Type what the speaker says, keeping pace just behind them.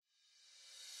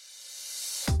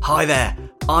Hi there,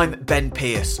 I'm Ben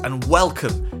Pearce and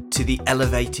welcome to the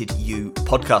Elevated You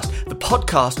podcast. The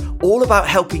podcast all about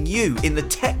helping you in the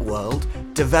tech world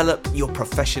develop your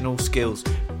professional skills.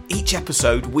 Each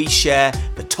episode we share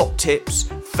the top tips,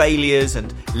 failures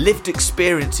and lived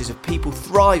experiences of people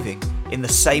thriving in the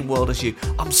same world as you.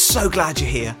 I'm so glad you're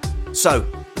here. So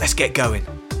let's get going.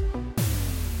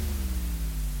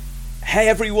 Hey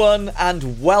everyone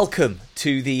and welcome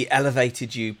to the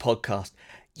Elevated You podcast.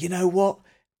 You know what?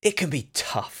 It can be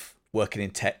tough working in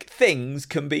tech. Things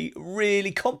can be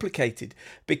really complicated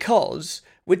because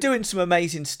we're doing some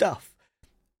amazing stuff.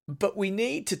 But we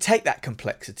need to take that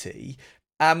complexity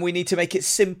and we need to make it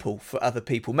simple for other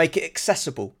people, make it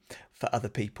accessible for other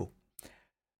people.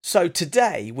 So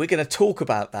today we're going to talk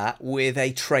about that with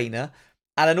a trainer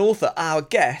and an author. Our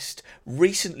guest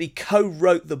recently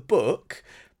co-wrote the book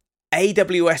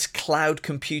AWS Cloud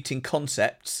Computing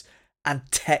Concepts and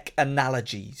Tech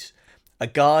Analogies, a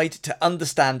guide to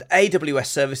understand AWS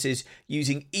services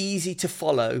using easy to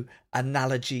follow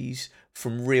analogies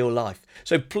from real life.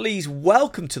 So please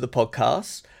welcome to the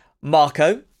podcast,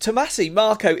 Marco Tamassia.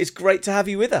 Marco, it's great to have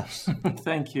you with us.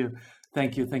 Thank you.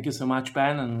 Thank you so much,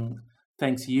 Ben. And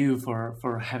thanks you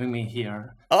for having me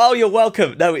here. Oh, you're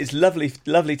welcome. No, it's lovely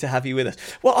to have you with us.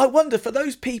 Well, I wonder, for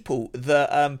those people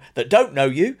that don't know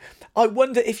you, I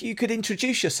wonder if you could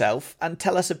introduce yourself and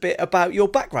tell us a bit about your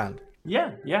background.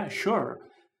 Yeah, sure.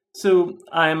 So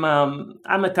I'm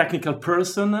a technical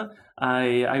person.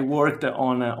 I worked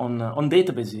on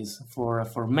databases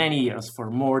for many years, for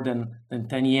more than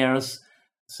 10 years.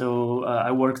 So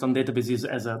I worked on databases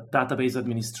as a database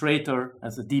administrator,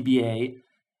 as a DBA,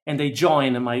 and I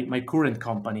joined my current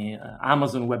company,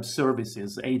 Amazon Web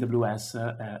Services,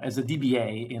 AWS, as a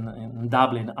DBA in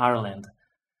Dublin, Ireland.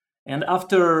 And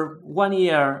after 1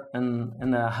 year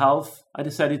and a half, I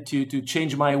decided to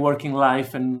change my working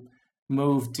life and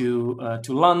move to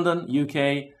London,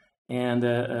 UK. And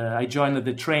I joined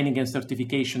the training and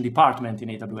certification department in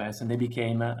AWS, and I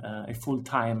became a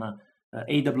full-time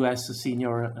AWS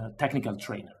senior technical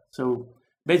trainer. So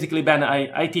basically, Ben,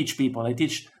 I teach people. I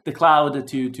teach the cloud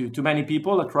to many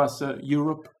people across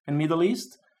Europe and Middle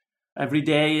East every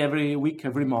day, every week,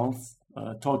 every month,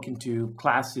 talking to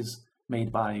classes made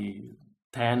by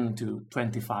 10 to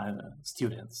 25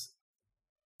 students.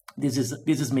 This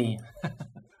is me.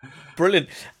 Brilliant.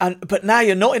 But now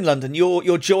you're not in London.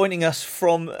 You're joining us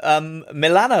from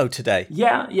Milano today.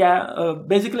 Yeah.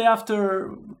 Basically,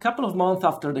 after a couple of months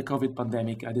after the COVID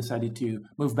pandemic, I decided to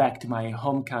move back to my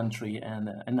home country, and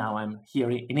now I'm here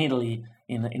in Italy,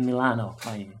 in Milano,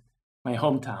 my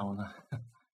hometown.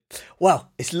 Well,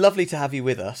 it's lovely to have you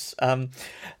with us.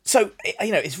 So,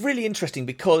 it's really interesting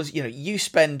because, you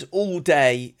spend all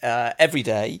day, every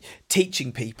day,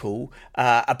 teaching people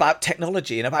about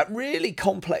technology and about really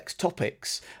complex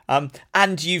topics.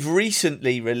 And you've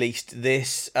recently released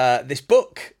this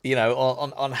book,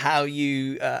 on how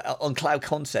you on cloud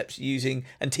concepts using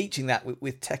and teaching that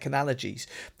with tech analogies.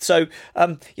 So,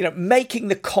 making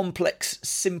the complex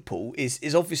simple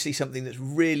is obviously something that's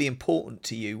really important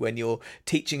to you when you're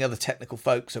teaching other technical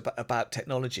folks about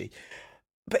technology.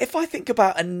 But if I think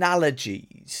about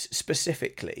analogies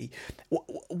specifically,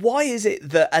 why is it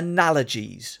that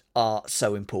analogies are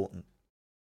so important?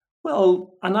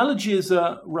 Well, analogies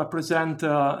represent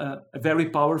a very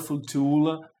powerful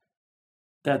tool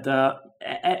that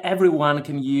everyone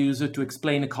can use to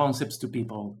explain concepts to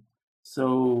people.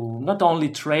 So not only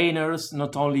trainers,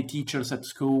 not only teachers at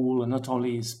school, not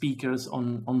only speakers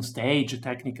on stage,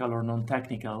 technical or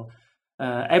non-technical,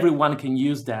 everyone can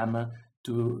use them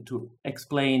to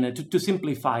explain, to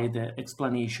simplify the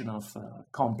explanation of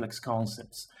complex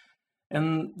concepts.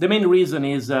 And the main reason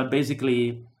is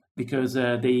basically because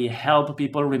they help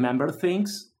people remember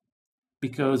things,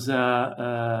 because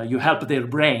you help their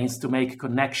brains to make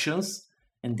connections,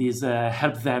 and this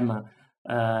help them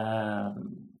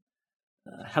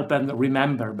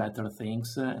remember better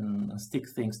things and stick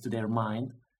things to their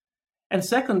mind. And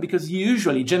second, because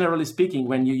usually, generally speaking,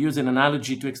 when you use an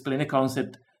analogy to explain a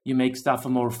concept, you make stuff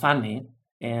more funny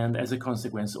and as a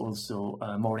consequence also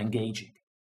more engaging.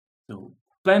 So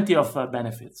plenty of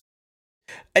benefits.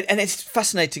 And it's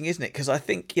fascinating, isn't it? Because I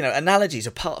think, analogies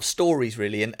are part of stories,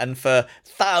 really. And for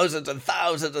thousands and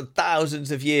thousands and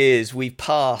thousands of years, we've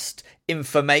passed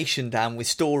information down with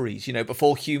stories.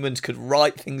 Before humans could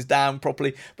write things down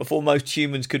properly, before most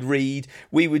humans could read,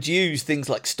 we would use things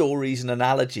like stories and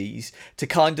analogies to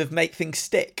kind of make things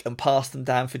stick and pass them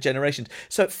down for generations.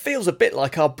 So it feels a bit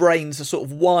like our brains are sort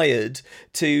of wired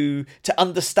to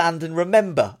understand and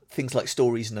remember things like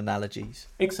stories and analogies.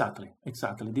 Exactly.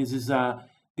 This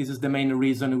is the main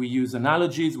reason we use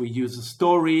analogies, we use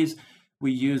stories,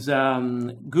 We use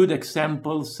good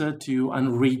examples to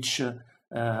enrich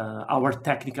our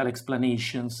technical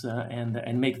explanations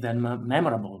and make them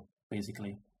memorable,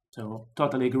 basically. So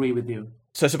totally agree with you.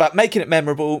 So it's about making it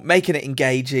memorable, making it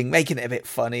engaging, making it a bit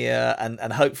funnier,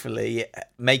 and hopefully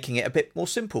making it a bit more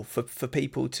simple for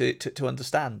people to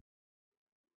understand.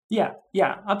 Yeah,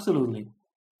 absolutely.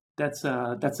 That's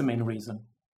the main reason.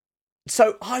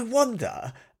 So I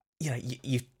wonder,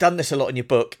 you've done this a lot in your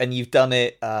book, and you've done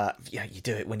it, you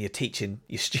do it when you're teaching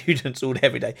your students all day,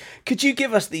 every day. Could you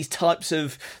give us these types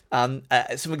of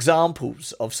some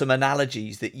examples of some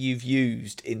analogies that you've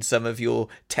used in some of your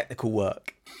technical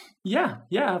work? Yeah.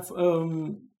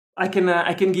 I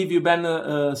can give you,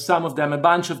 Ben, some of them, a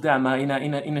bunch of them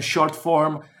in a short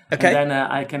form. Okay. And then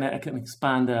I can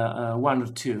expand one or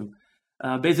two.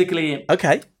 Basically,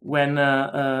 okay. When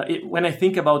I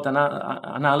think about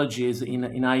analogies in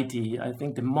IT, I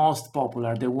think the most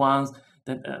popular, the ones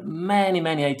that many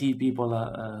IT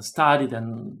people studied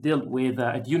and dealt with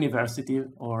at university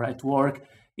or at work,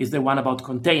 is the one about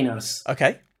containers.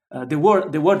 Okay. The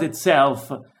word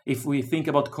itself, if we think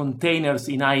about containers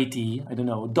in IT, I don't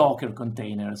know, Docker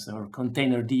containers or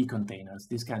containerd containers,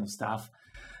 this kind of stuff.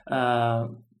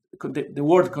 The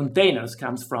word containers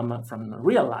comes from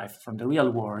real life, from the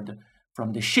real world,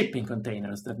 from the shipping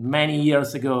containers that many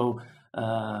years ago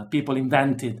people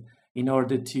invented in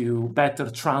order to better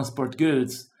transport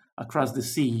goods across the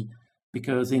sea.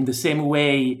 Because in the same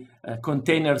way,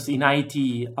 containers in IT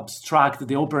abstract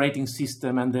the operating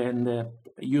system and the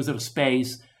user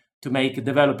space to make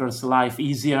developers' life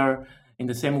easier. In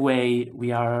the same way,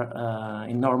 we are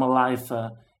in normal life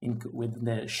with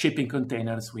the shipping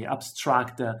containers, we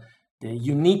abstract the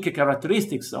unique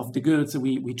characteristics of the goods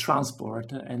we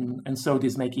transport, and so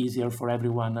this makes easier for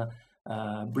everyone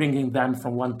bringing them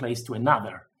from one place to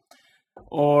another.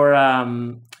 Or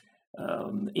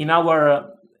in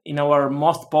our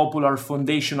most popular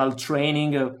foundational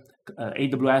training,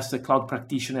 AWS Cloud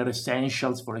Practitioner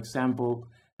Essentials, for example,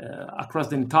 across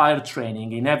the entire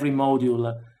training, in every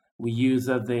module, we use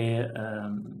the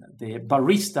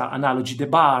barista analogy, the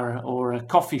bar or a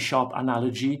coffee shop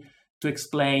analogy, to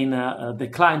explain the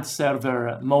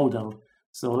client-server model.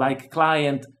 So like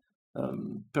client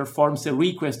performs a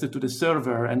request to the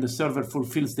server, and the server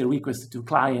fulfills the request to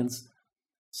clients,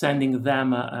 sending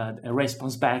them a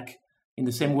response back. In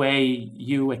the same way,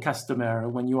 you, a customer,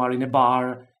 when you are in a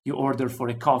bar, you order for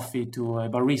a coffee to a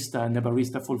barista, and the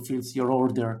barista fulfills your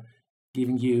order,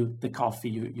 giving you the coffee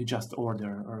you just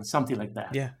order, or something like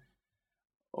that. Yeah.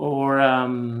 Or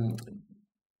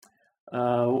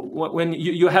when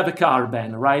you have a car,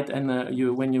 Ben, right? And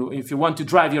if you want to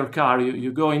drive your car,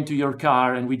 you go into your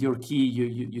car, and with your key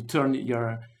you turn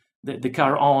the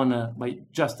car on by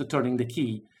just turning the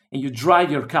key, and you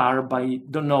drive your car by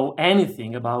don't know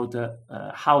anything about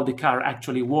how the car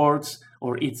actually works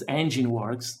or its engine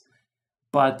works.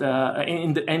 But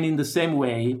in the same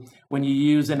way, when you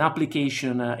use an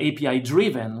application API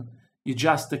driven, you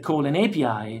just call an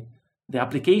API, the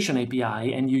application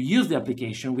API, and you use the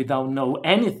application without know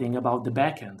anything about the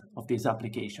backend of this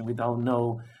application, without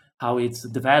know how it's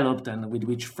developed and with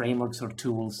which frameworks or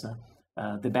tools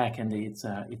the backend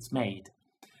it's made.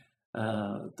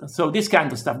 So this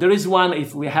kind of stuff. There is one,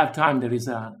 if we have time, there is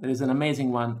an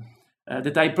amazing one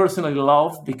that I personally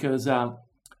love, because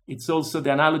it's also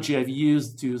the analogy I've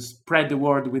used to spread the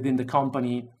word within the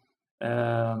company,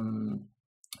 to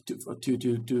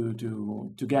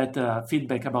get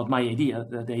feedback about my idea,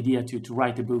 the idea to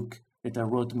write a book that I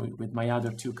wrote with my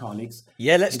other two colleagues.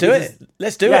 Yeah, let's do it.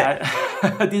 This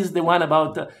is the one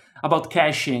about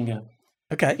caching.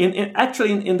 Okay.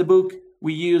 In the book,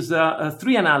 we use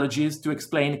 3 analogies to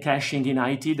explain caching in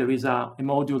IT. There is a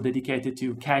module dedicated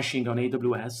to caching on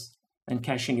AWS and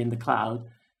caching in the cloud.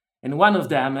 And one of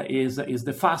them is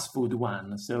the fast food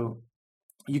one. So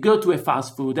you go to a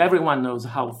fast food, everyone knows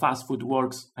how fast food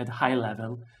works at high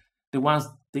level. The ones,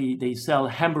 they sell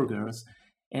hamburgers.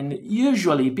 And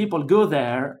usually people go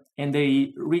there and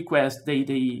they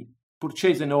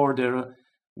purchase an order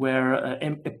where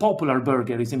a popular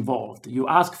burger is involved. You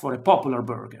ask for a popular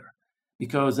burger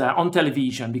because on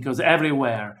television, because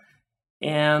everywhere.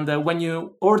 And when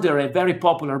you order a very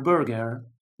popular burger,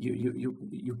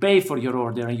 you pay for your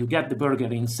order and you get the burger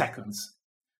in seconds.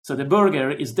 So the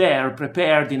burger is there,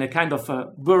 prepared in a kind of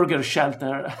a burger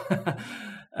shelter,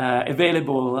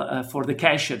 available for the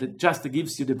cashier that just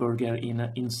gives you the burger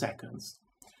in seconds,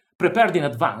 prepared in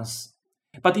advance.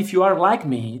 But if you are like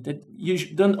me, that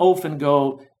you don't often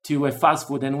go to a fast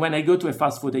food, and when I go to a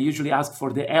fast food, I usually ask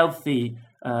for the healthy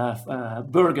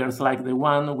burgers, like the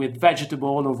one with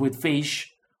vegetable or with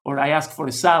fish, or I ask for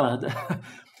a salad.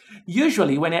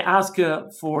 Usually, when I ask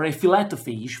for a fillet of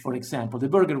fish, for example, the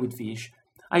burger with fish,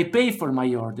 I pay for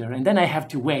my order and then I have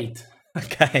to wait.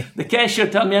 Okay. The cashier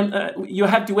tells me, you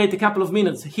have to wait a couple of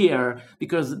minutes here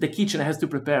because the kitchen has to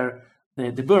prepare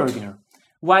the burger.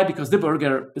 Why? Because the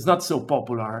burger is not so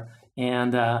popular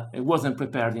and it wasn't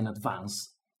prepared in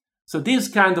advance. So this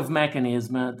kind of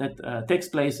mechanism that takes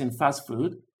place in fast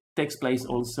food takes place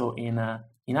also in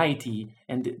IT,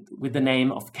 and with the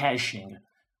name of caching.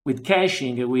 With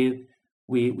caching,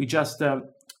 we just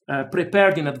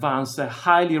prepared in advance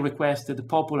highly requested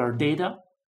popular data,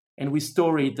 and we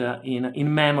store it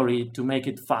in memory to make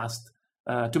it fast,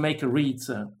 to make reads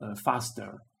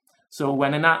faster. So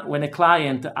when a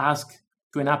client asks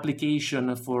to an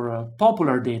application for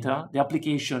popular data, the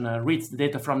application reads the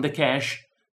data from the cache,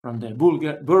 from the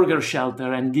burger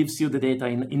shelter, and gives you the data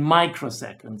in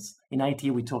microseconds. In IT,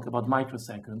 we talk about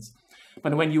microseconds.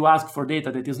 But when you ask for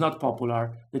data that is not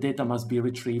popular, the data must be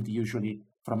retrieved usually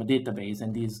from a database,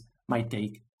 and this might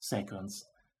take seconds.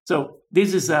 So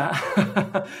this is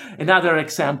another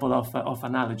example of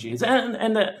analogies. And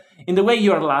in the way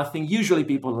you are laughing, usually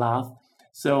people laugh.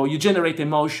 So you generate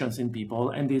emotions in people,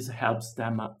 and this helps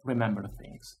them remember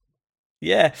things.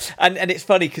 Yeah, and it's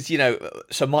funny because,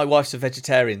 so my wife's a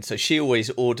vegetarian, so she always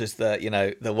orders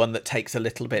the one that takes a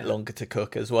little bit longer to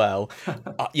cook as well.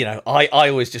 I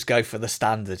always just go for the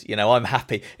standard. I'm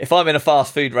happy if I'm in a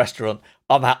fast food restaurant.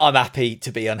 I'm happy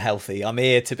to be unhealthy. I'm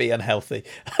here to be unhealthy.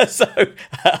 So,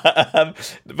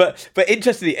 but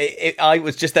interestingly, I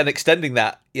was just then extending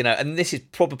that, and this is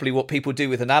probably what people do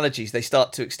with analogies. They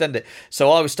start to extend it.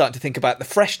 So I was starting to think about the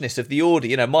freshness of the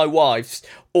order. My wife's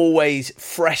always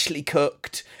freshly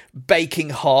cooked, baking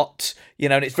hot,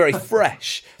 and it's very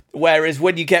fresh. Whereas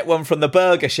when you get one from the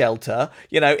burger shelter,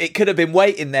 it could have been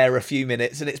waiting there a few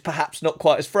minutes and it's perhaps not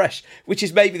quite as fresh, which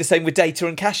is maybe the same with data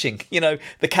and caching. The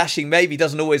caching maybe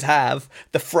doesn't always have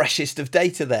the freshest of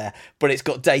data there, but it's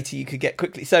got data you could get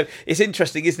quickly. So it's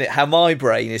interesting, isn't it, how my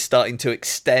brain is starting to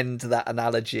extend that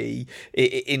analogy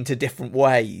into different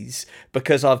ways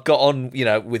because I've got on,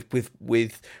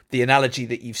 with the analogy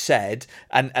that you've said,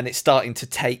 and it's starting to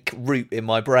take root in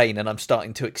my brain and I'm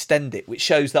starting to extend it, which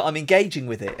shows that I'm engaging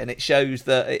with it. And it shows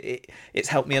that it's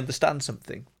helped me understand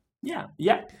something. Yeah,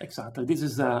 exactly. This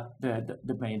is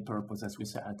the main purpose, as we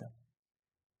said.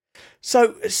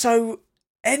 So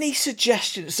any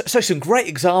suggestions? So some great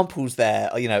examples there,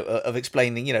 of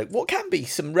explaining, what can be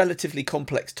some relatively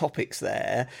complex topics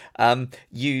there,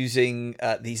 using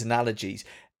these analogies.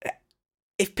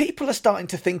 If people are starting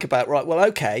to think about, right, well,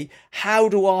 okay, how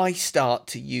do I start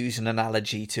to use an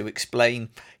analogy to explain,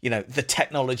 the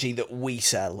technology that we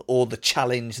sell or the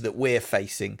challenge that we're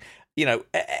facing?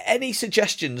 Any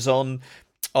suggestions on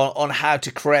how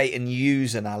to create and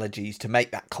use analogies to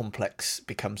make that complex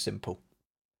become simple?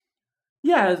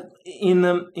 Yeah, in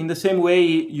the same way,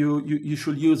 you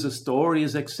should use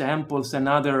stories, examples, and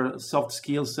other soft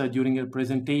skills during a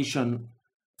presentation.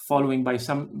 Following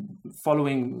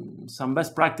some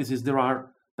best practices. There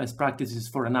are best practices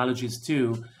for analogies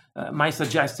too. My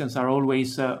suggestions are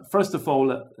always, first of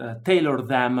all, tailor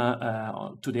them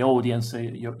to the audience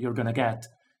you're going to get.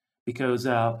 Because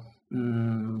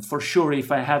for sure,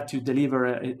 if I have to deliver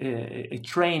a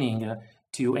training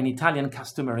to an Italian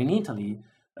customer in Italy,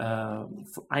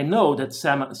 I know that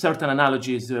certain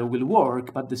analogies will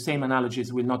work, but the same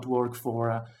analogies will not work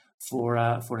for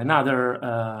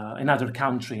another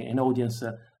country, an audience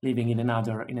living in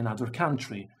another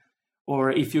country.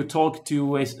 Or if you talk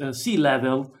to a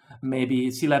C-level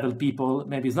people,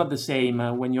 maybe it's not the same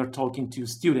when you're talking to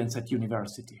students at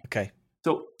university. Okay.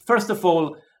 So first of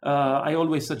all, I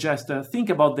always suggest think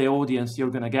about the audience you're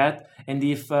going to get, and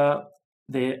if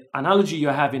the analogy you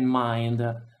have in mind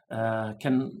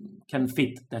can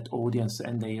fit that audience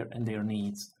and their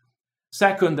needs.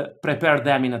 Second, prepare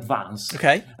them in advance.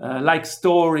 Okay. Like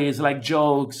stories, like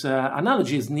jokes,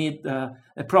 analogies need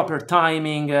a proper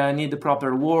timing, need the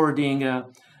proper wording.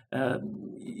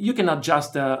 You cannot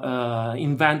just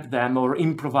invent them or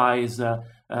improvise an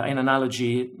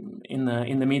analogy in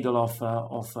the middle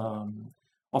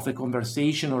of a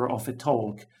conversation or of a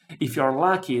talk. If you're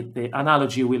lucky, the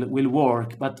analogy will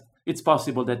work, but it's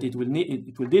possible that it will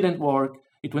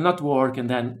not work, and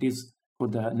then this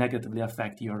could negatively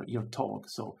affect your talk.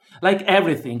 So like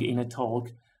everything in a talk,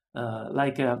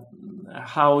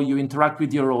 how you interact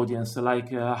with your audience,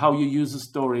 how you use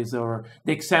stories or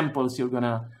the examples you're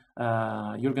gonna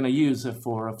use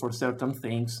for certain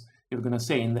things you're gonna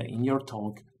say in your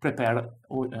talk, prepare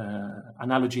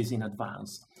analogies in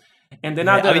advance. And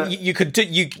another, I mean, you could do,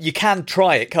 you can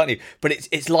try it, can't you? But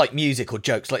it's like music or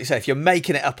jokes, like you say. If you're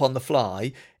making it up on the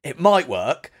fly, it might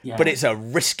work, but it's a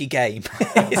risky game.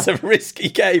 It's a risky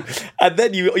game, and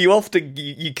then you often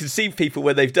you can see people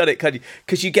when they've done it, can't you?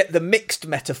 Because you get the mixed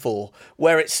metaphor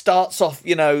where it starts off,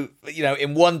 you know,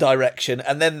 in one direction,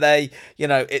 and then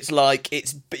it's like I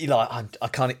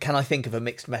can't. Can I think of a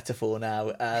mixed metaphor now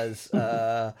as?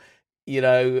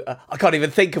 I can't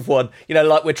even think of one.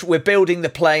 Like we're building the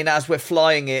plane as we're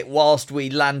flying it whilst we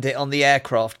land it on the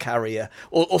aircraft carrier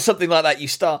or something like that. You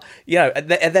start, and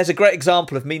there's a great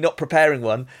example of me not preparing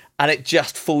one and it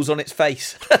just falls on its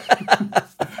face.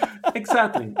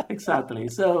 Exactly.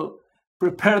 So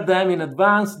prepare them in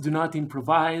advance, do not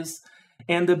improvise,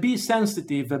 and be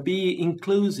sensitive, be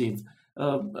inclusive.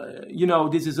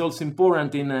 This is also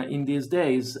important in these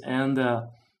days, and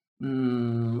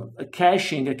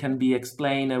caching can be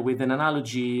explained with an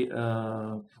analogy,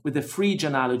 with the fridge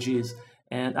analogy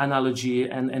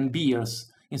and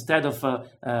beers. Instead of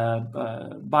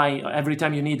buying every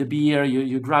time you need a beer,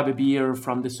 you grab a beer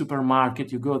from the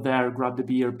supermarket, you go there, grab the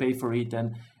beer, pay for it,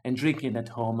 and drink it at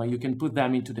home. You can put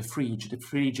them into the fridge. The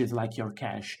fridge is like your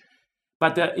cache.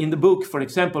 But in the book, for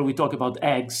example, we talk about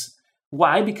eggs.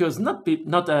 Why? Because not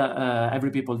every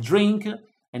people drink.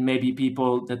 And maybe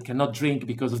people that cannot drink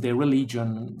because of their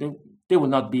religion, they will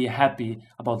not be happy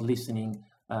about listening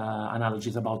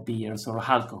analogies about beers or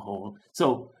alcohol.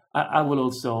 So I will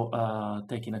also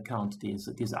take in account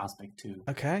this aspect too.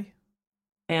 Okay.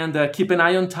 And keep an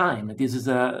eye on time. This is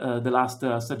the last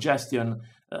suggestion.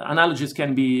 Analogies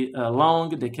can be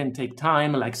long, they can take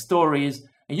time, like stories.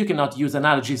 And you cannot use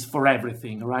analogies for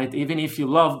everything, right? Even if you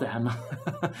love them,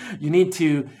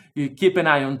 you keep an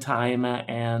eye on time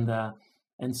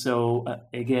and so,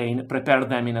 again, prepare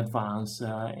them in advance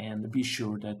and be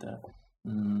sure that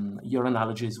your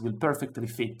analogies will perfectly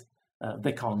fit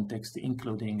the context,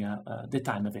 including the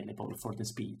time available for the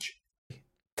speech.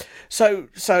 So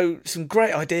some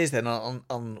great ideas then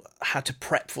on how to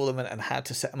prep for them and how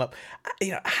to set them up.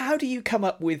 How do you come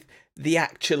up with the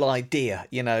actual idea?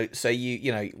 So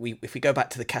if we go back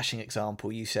to the caching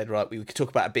example, you said, right, we could talk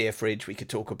about a beer fridge, we could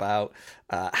talk about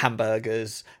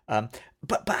hamburgers,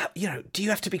 but do you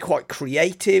have to be quite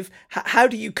creative? How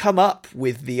do you come up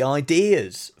with the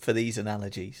ideas for these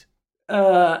analogies?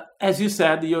 As you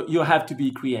said, you have to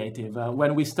be creative.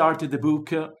 When we started the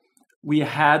book, we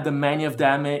had many of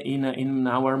them in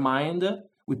our mind.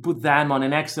 We put them on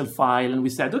an Excel file and we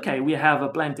said, okay, we have a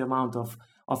plenty amount of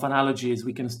analogies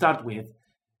we can start with.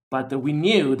 But we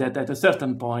knew that at a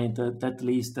certain point, that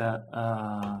list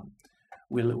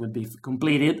will be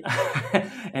completed.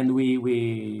 And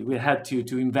we had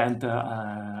to invent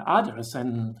others.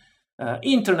 And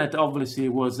internet obviously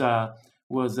was our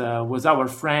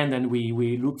friend, and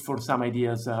we looked for some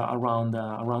ideas around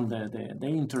the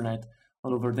internet,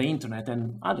 all over the internet,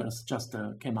 and others just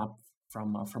came up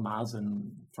from us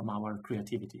and from our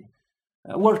creativity.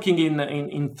 Working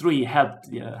in three helped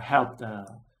a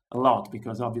lot,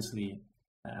 because obviously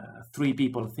three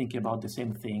people thinking about the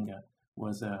same thing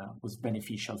was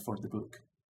beneficial for the book.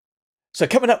 So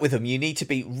coming up with them, you need to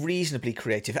be reasonably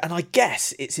creative, and I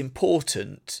guess it's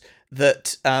important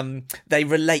that they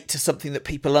relate to something that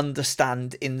people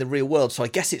understand in the real world. So I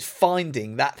guess it's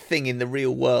finding that thing in the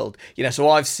real world. So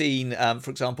I've seen,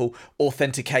 for example,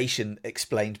 authentication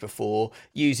explained before,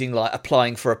 using like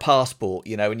applying for a passport,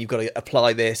 and you've got to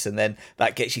apply this and then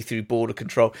that gets you through border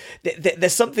control.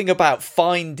 There's something about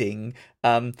finding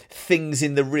things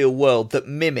in the real world that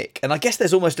mimic, and I guess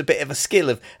there's almost a bit of a skill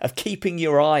of keeping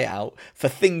your eye out for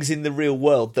things in the real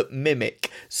world that mimic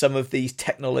some of these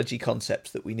technology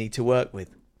concepts that we need to work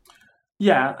with.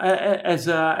 Yeah, as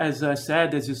you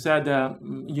said,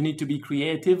 you need to be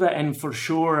creative, and for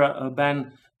sure,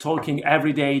 Ben, talking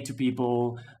every day to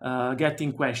people,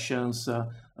 getting questions,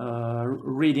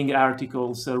 reading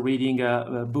articles, reading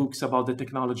books about the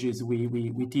technologies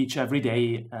we teach every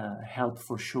day help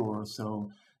for sure.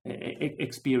 So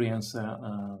experience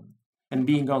and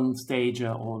being on stage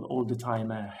all the time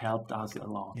helped us a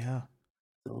lot. Yeah.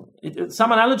 So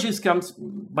some analogies comes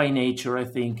by nature, I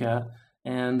think.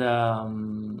 And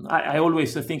I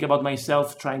always think about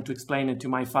myself trying to explain it to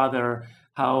my father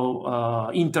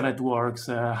how internet works,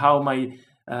 how my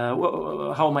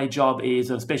job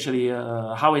is, especially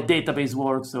how a database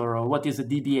works, or what is a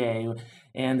DBA.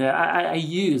 And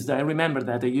I remember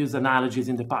that I used analogies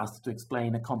in the past to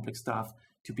explain complex stuff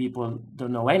to people who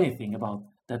don't know anything about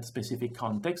that specific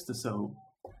context. So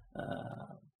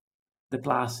the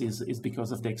plus is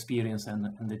because of the experience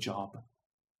and the job.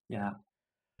 Yeah.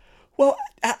 Well,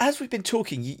 as we've been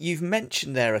talking, you've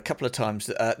mentioned there a couple of times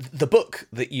the book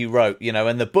that you wrote,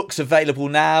 and the book's available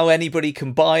now. Anybody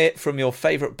can buy it from your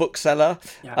favourite bookseller.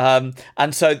 Yeah.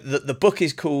 And so the book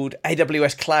is called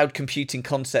AWS Cloud Computing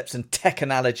Concepts and Tech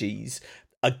Analogies,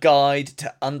 a guide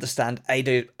to understand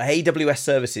AWS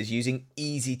services using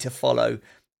easy-to-follow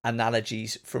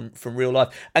analogies from real life.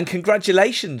 And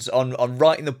congratulations on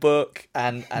writing the book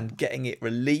and getting it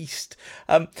released.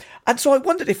 And so I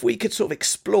wondered if we could sort of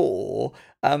explore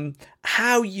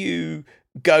how you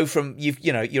go from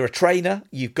you're a trainer,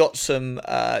 you've got some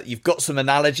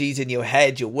analogies in your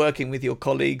head, you're working with your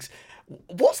colleagues.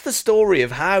 What's the story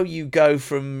of how you go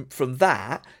from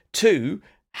that to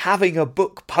having a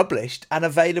book published and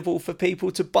available for people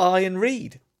to buy and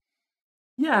read?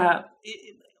 Yeah.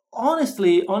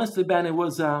 Honestly, Ben, it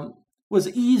was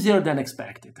easier than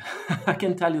expected. I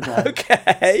can tell you that.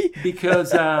 Okay.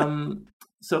 Because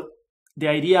so the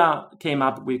idea came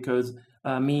up because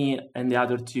me and the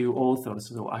other two authors,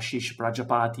 so Ashish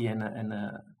Prajapati and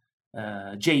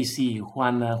JC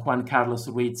Juan Carlos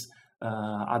Ruiz,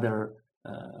 other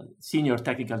senior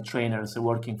technical trainers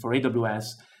working for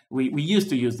AWS, we used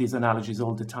to use these analogies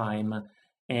all the time.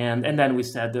 And then we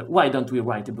said, why don't we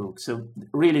write a book? So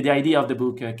really the idea of the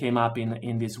book came up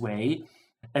in this way.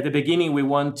 At the beginning, we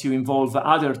want to involve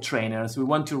other trainers. We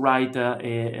want to write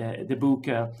the book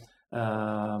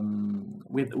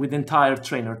with the entire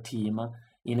trainer team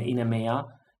in EMEA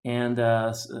and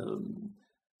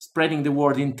spreading the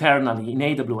word internally in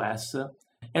AWS.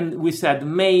 And we said,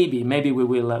 maybe we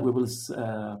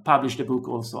will publish the book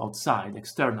also outside,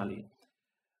 externally.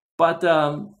 But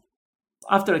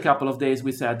after a couple of days,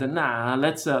 we said,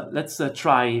 let's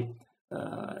try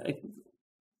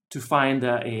to find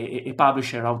a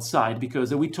publisher outside,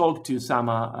 because we talked to some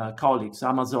colleagues,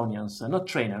 Amazonians, not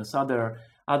trainers, other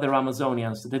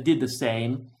Amazonians that did the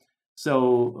same.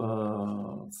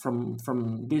 So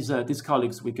from these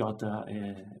colleagues, we got a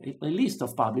list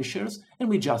of publishers, and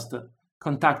we just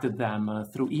contacted them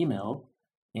through email.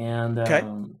 And okay.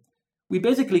 We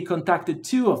basically contacted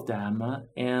two of them,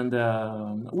 and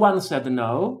one said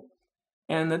no,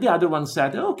 and the other one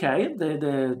said, okay,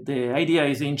 the idea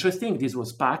is interesting. This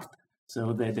was packed,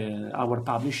 so our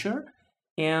publisher.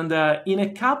 And in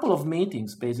a couple of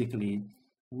meetings, basically,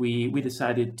 we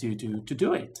decided to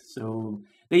do it. So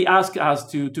they asked us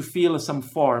to fill some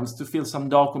forms, to fill some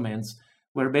documents,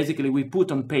 where basically we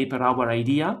put on paper our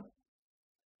idea.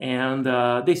 And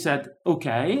they said,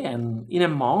 okay, and in a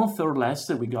month or less,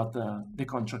 we got the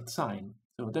contract signed.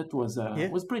 So that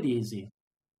was pretty easy.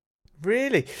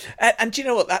 Really? And do you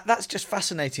know what? That's just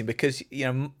fascinating, because,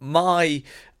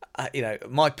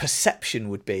 my perception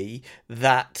would be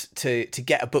that to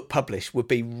get a book published would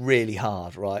be really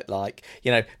hard, right? Like,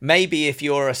 maybe if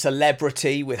you're a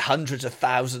celebrity with hundreds of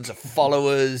thousands of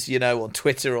followers, on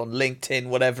Twitter, on LinkedIn,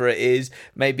 whatever it is,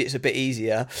 maybe it's a bit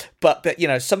easier. But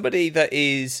somebody that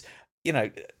is,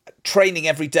 training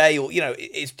every day, or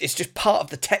it's just part of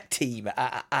the tech team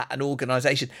at an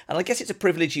organization. And I guess it's a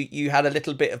privilege you had a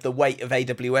little bit of the weight of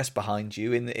AWS behind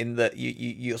you in that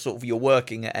you're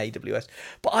working at AWS.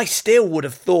 But I still would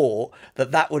have thought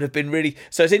that would have been really,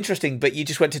 so it's interesting. But you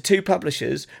just went to two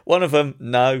publishers, one of them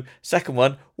no, second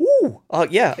one I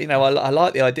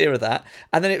like the idea of that.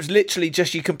 And then it was literally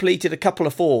just you completed a couple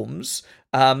of forms,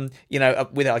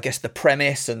 with, I guess, the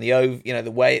premise and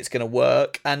the way it's going to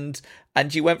work, and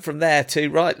you went from there to,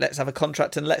 right, let's have a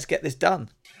contract and let's get this done.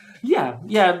 Yeah.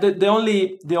 The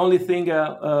only thing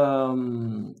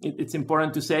it's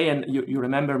important to say, and you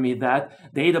remember me,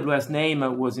 that the AWS name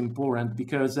was important,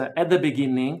 because at the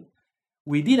beginning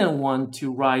we didn't want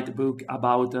to write a book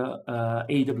about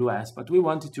AWS, but we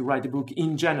wanted to write a book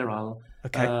in general,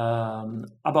 okay,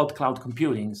 about cloud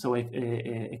computing. So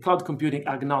a cloud computing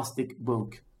agnostic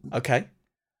book. Okay.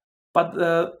 But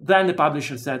then the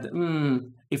publisher said,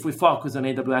 if we focus on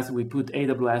AWS, we put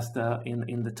AWS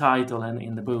in the title and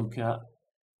in the book,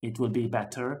 it will be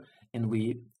better. And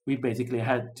we basically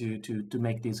had to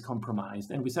make this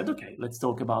compromise. And we said, okay, let's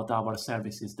talk about our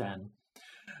services then.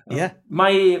 Yeah.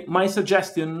 My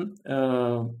suggestion,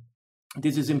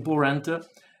 this is important,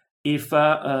 if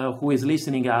who is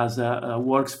listening us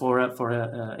works for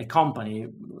a company,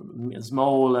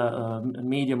 small,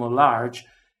 medium or large,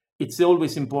 it's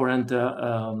always important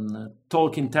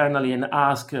talk internally and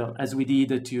ask, as we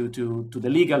did to the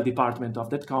legal department of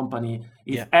that company,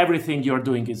 if everything you're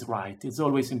doing is right. It's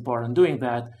always important doing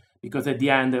that, because at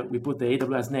the end we put the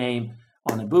AWS name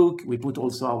on a book, we put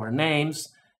also our names,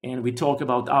 and we talk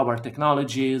about our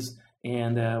technologies,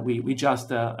 and we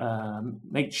just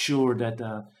make sure that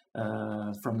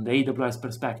from the AWS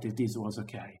perspective, this was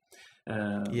okay.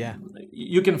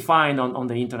 You can find on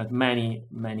the internet many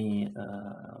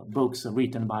books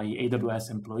written by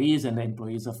AWS employees and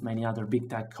employees of many other big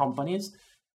tech companies.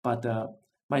 But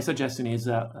my suggestion is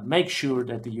make sure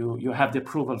that you have the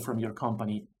approval from your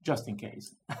company just in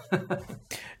case.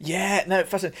 Yeah, no,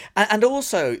 fascinating. And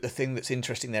also the thing that's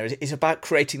interesting there is about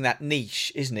creating that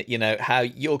niche, isn't it? You know, how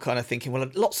you're kind of thinking, well,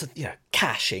 lots of,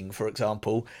 caching, for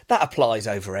example, that applies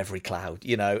over every cloud,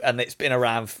 and it's been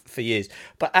around for years.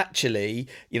 But actually,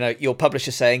 your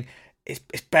publisher saying,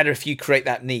 it's better if you create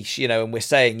that niche, and we're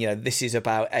saying, this is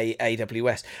about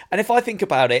AWS. And if I think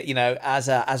about it, as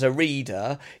a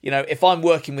reader, if I'm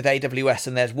working with AWS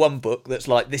and there's one book that's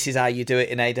like, this is how you do it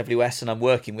in AWS, and I'm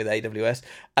working with AWS,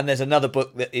 and there's another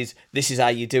book that is, this is how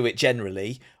you do it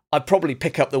generally, I'd probably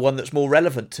pick up the one that's more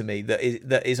relevant to me,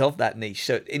 that is of that niche.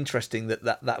 So interesting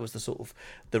that was the sort of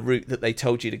the route that they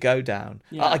told you to go down.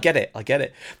 Yeah. I get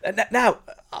it. Now,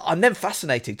 I'm then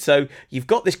fascinated. So you've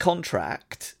got this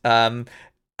contract, and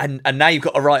now you've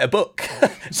got to write a book.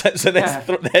 so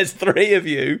there's three of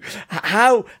you.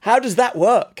 How does that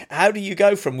work? How do you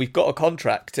go from we've got a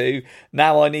contract to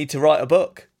now I need to write a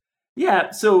book?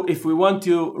 Yeah. So if we want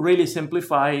to really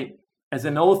simplify, as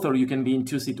an author, you can be in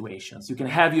two situations. You can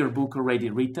have your book already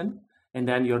written, and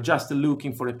then you're just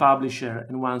looking for a publisher.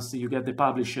 And once you get the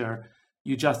publisher,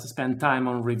 you just spend time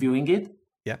on reviewing it.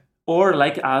 Yeah. Or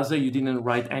like us, you didn't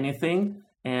write anything,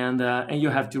 and you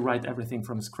have to write everything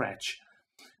from scratch.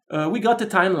 We got a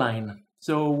timeline.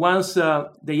 So once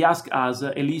they ask us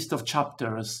a list of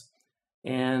chapters,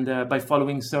 and by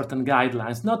following certain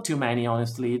guidelines, not too many,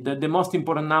 honestly. The most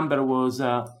important number was...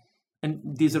 and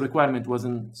this requirement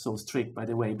wasn't so strict, by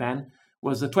the way, Ben,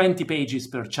 was 20 pages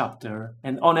per chapter.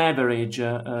 And on average,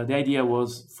 the idea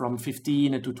was from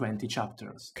 15 to 20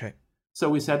 chapters. Okay. So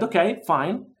we said, okay,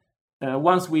 fine.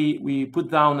 Once we put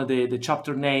down the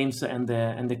chapter names and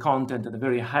the content at a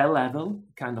very high level,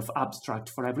 kind of abstract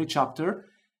for every chapter,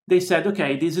 they said,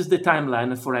 okay, this is the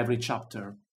timeline for every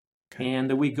chapter. Okay.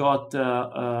 And we got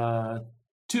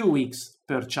 2 weeks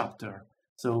per chapter.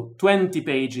 So 20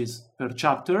 pages per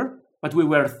chapter. But we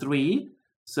were 3,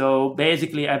 so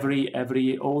basically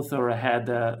every author had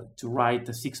to write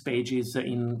 6 pages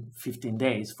in 15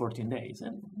 days, 14 days,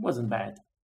 and it wasn't bad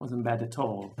at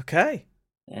all. Okay.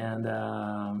 And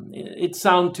it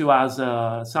sounded to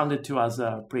us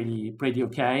pretty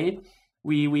okay.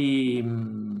 We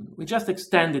just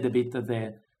extended a bit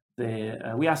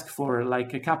we asked for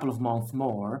like a couple of months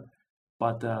more,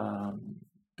 but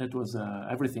that was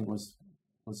everything was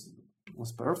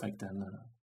perfect and.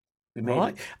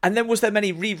 Right. And then was there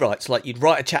many rewrites? Like you'd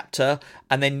write a chapter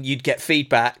and then you'd get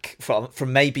feedback from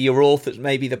maybe your author,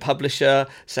 maybe the publisher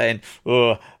saying,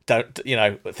 oh,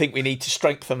 think we need to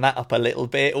strengthen that up a little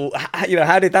bit. Or,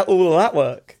 how did all of that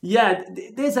work? Yeah,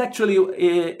 this actually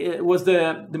it was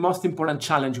the most important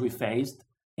challenge we faced.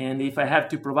 And if I have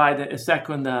to provide a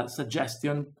second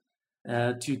suggestion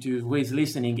to who is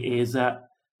listening is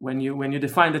when you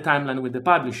define the timeline with the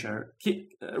publisher,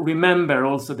 remember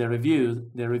also the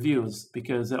reviews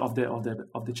because of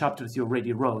the chapters you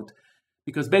already wrote,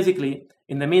 because basically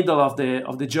in the middle of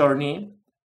the journey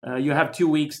you have 2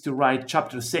 weeks to write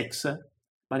chapter 6,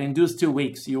 but in those 2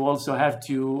 weeks you also have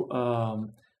to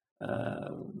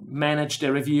manage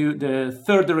the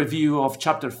third review of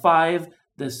chapter 5,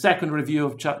 the second review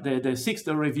of the sixth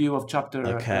review of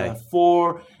chapter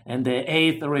 4, and the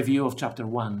 8th review of chapter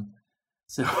 1.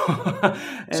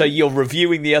 So you're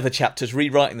reviewing the other chapters,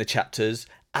 rewriting the chapters,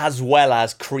 as well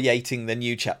as creating the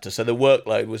new chapter. So the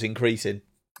workload was increasing.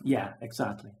 Yeah,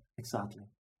 exactly.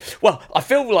 Well, I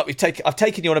feel like I've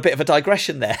taken you on a bit of a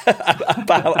digression there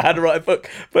about how to write a book,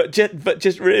 but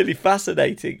just really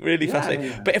fascinating, fascinating.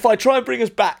 Yeah. But if I try and bring us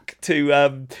back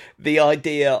to the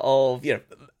idea of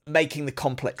making the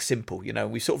complex simple,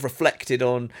 we sort of reflected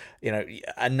on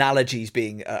analogies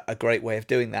being a great way of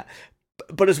doing that.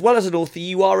 But as well as an author,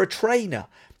 you are a trainer.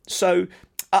 So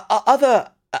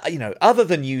other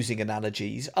than using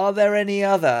analogies, are there any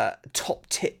other top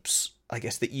tips, I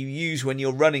guess, that you use when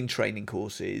you're running training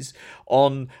courses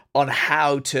on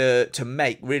how to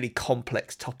make really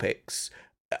complex topics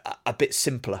a bit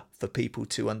simpler for people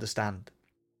to understand?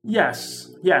 Yes.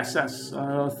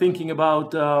 Thinking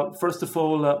about, first of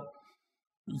all,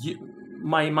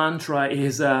 my mantra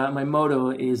is, my motto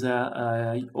is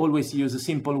always use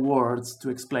simple words to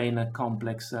explain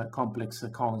complex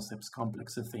concepts,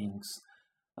 complex things.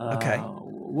 Okay.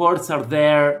 Words are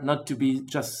there not to be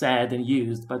just said and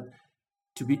used, but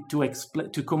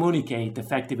to communicate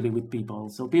effectively with people.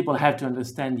 So people have to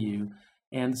understand you,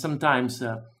 and sometimes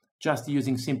just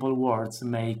using simple words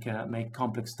make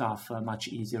complex stuff much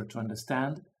easier to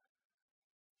understand.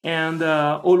 and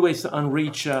always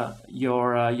enrich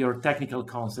your technical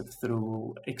concept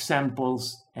through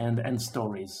examples and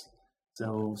stories.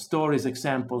 So stories,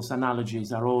 examples,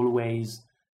 analogies are all ways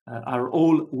to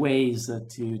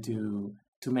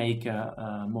make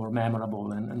more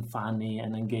memorable and funny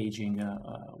and engaging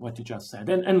what you just said,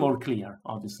 and more clear,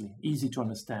 obviously, easy to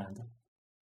understand.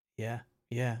 Yeah,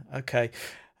 okay.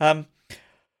 Well,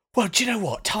 do you know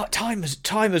what? Time has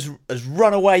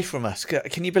run away from us.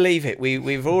 Can you believe it?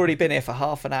 We've already been here for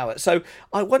half an hour. So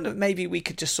I wonder maybe we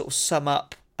could just sort of sum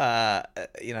up,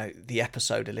 the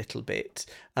episode a little bit.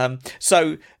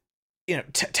 So,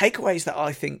 takeaways that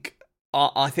I think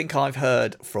I've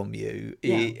heard from you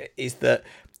is that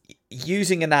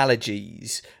using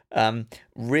analogies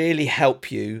really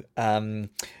help you,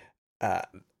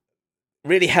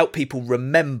 really help people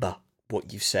remember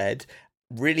what you've said,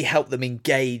 really help them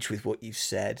engage with what you've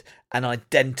said and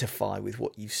identify with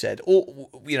what you've said, or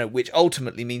which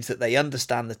ultimately means that they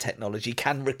understand the technology,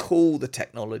 can recall the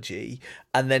technology,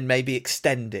 and then maybe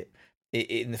extend it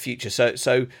in the future.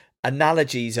 So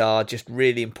analogies are just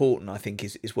really important, I think,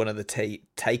 is one of the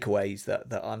takeaways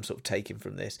that I'm sort of taking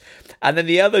from this. And then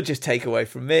the other just takeaway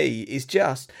from me is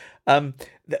just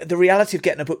the reality of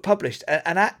getting a book published.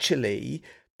 And actually,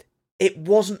 it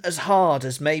wasn't as hard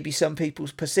as maybe some people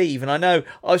perceive. And I know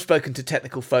I've spoken to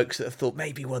technical folks that have thought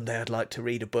maybe one day I'd like to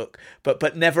read a book,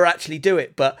 but never actually do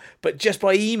it. But just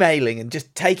by emailing and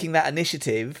just taking that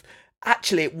initiative,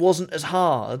 actually it wasn't as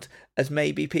hard as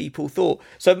maybe people thought.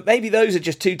 So maybe those are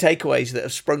just two takeaways that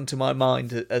have sprung to my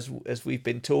mind as we've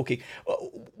been talking.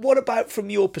 What about from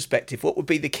your perspective? What would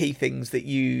be the key things that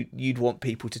you'd want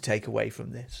people to take away from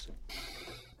this?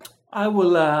 I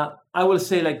will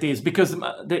say like this, because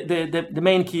the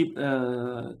main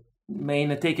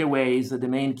takeaways, the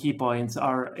main key points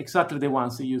are exactly the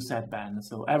ones that you said, Ben.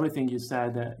 So everything you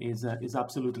said is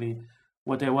absolutely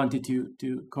what I wanted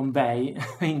to convey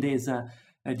in this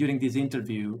during this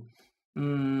interview.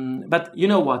 But you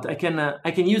know what? I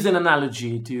can use an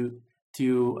analogy to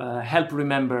help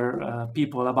remember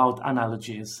people about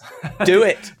analogies. Do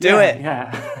it.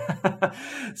 Yeah.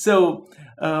 So.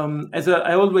 As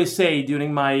I always say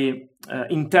during my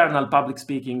internal public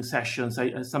speaking sessions,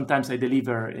 sometimes I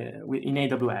deliver in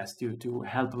AWS to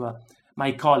help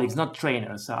my colleagues, not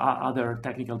trainers, other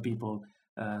technical people,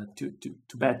 to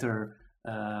better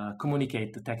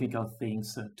communicate the technical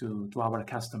things to our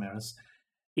customers,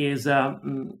 is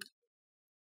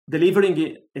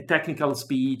delivering a technical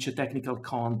speech, a technical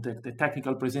content, a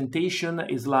technical presentation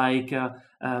is like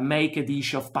make a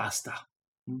dish of pasta.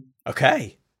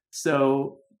 Okay.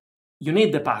 So you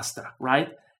need the pasta,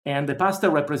 right? And the pasta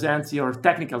represents your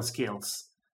technical skills,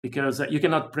 because you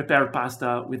cannot prepare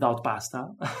pasta without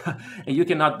pasta. And you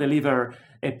cannot deliver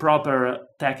a proper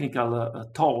technical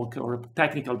talk or a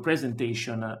technical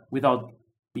presentation without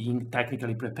being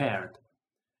technically prepared.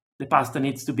 The pasta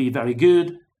needs to be very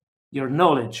good. Your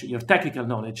knowledge, your technical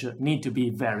knowledge need to be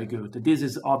very good. This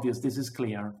is obvious, this is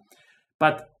clear.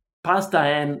 But pasta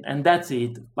and that's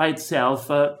it by itself,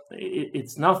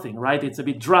 it's nothing, right? It's a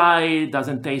bit dry,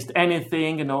 doesn't taste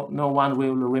anything, no one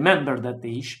will remember that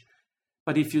dish.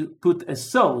 But if you put a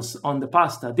sauce on the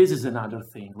pasta, this is another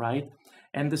thing, right?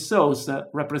 And the sauce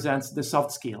represents the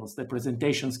soft skills, the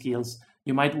presentation skills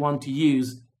you might want to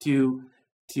use to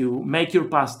make your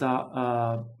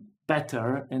pasta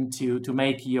better, and to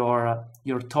make your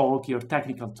talk, your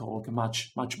technical talk,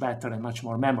 much better and much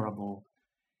more memorable.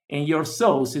 And your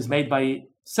sauce is made by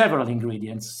several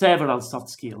ingredients, several soft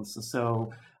skills.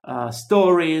 So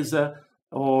stories,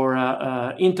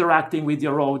 or interacting with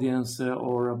your audience,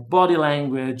 or body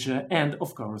language, and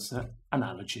of course,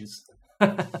 analogies.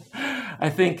 I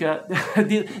think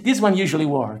this one usually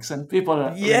works, and people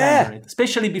remember it,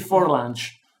 especially before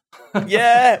lunch.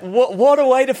 Yeah, what a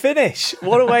way to finish.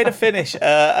 What a way to finish.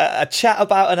 A chat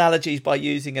about analogies by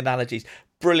using analogies.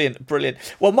 Brilliant.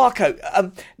 Well, Marco,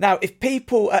 now if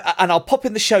people, and I'll pop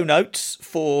in the show notes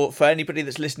for anybody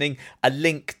that's listening, a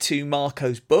link to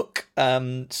Marco's book,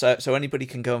 so anybody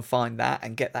can go and find that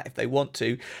and get that if they want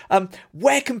to.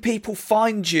 Where can people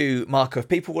find you, Marco, if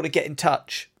people want to get in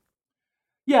touch?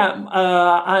 Yeah,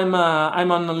 I'm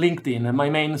on LinkedIn. My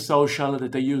main social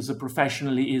that I use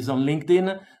professionally is on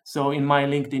LinkedIn. So in my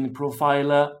LinkedIn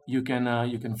profile, you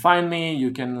can find me.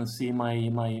 You can see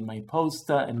my post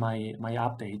and my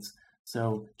updates.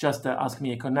 So just ask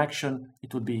me a connection.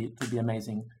 It would be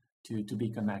amazing to be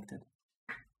connected.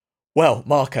 Well,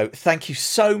 Marco, thank you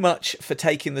so much for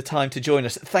taking the time to join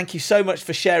us. Thank you so much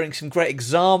for sharing some great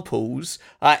examples,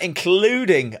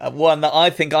 including one that I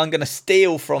think I'm going to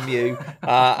steal from you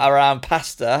around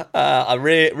pasta. I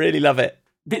really love it.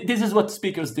 this is what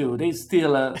speakers do. They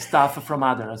steal stuff from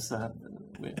others.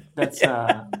 That's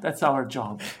our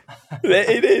job.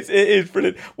 It is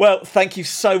brilliant. Well, thank you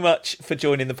so much for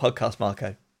joining the podcast,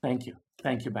 Marco. Thank you,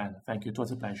 Ben. Thank you. It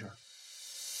was a pleasure.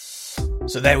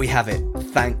 So there we have it.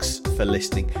 Thanks for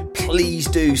listening. Please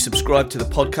do subscribe to the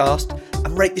podcast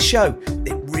and rate the show.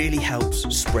 It really helps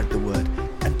spread the word.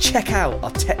 And check out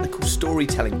our technical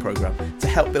storytelling program to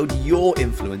help build your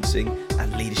influencing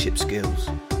and leadership skills.